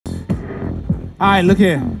All right, look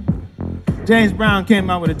here. James Brown came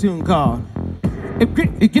out with a tune called Ain't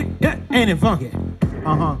It Funky?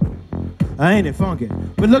 Ain't it funky?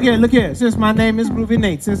 But look here. Since my name is Groovy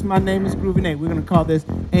Nate, we're gonna call this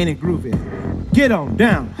Ain't It Groovy? Get on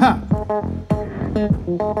down, ha!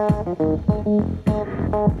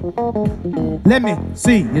 Let me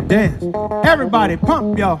see you dance. Everybody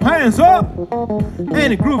pump your hands up.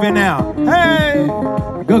 Ain't it groovy now? Hey!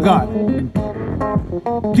 Good God.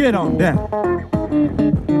 Get on down.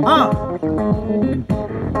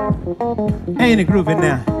 Ain't it groovy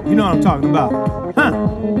now? You know what I'm talking about. Huh?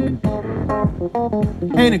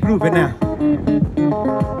 Ain't it groovy now?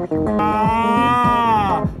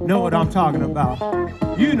 Know what I'm talking about.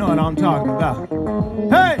 You know what I'm talking about.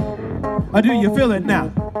 Hey! Or do you feel it now?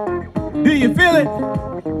 Do you feel it?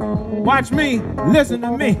 Watch me, listen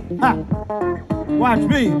to me. Ha. Watch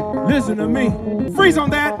me, listen to me. Freeze on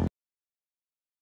that.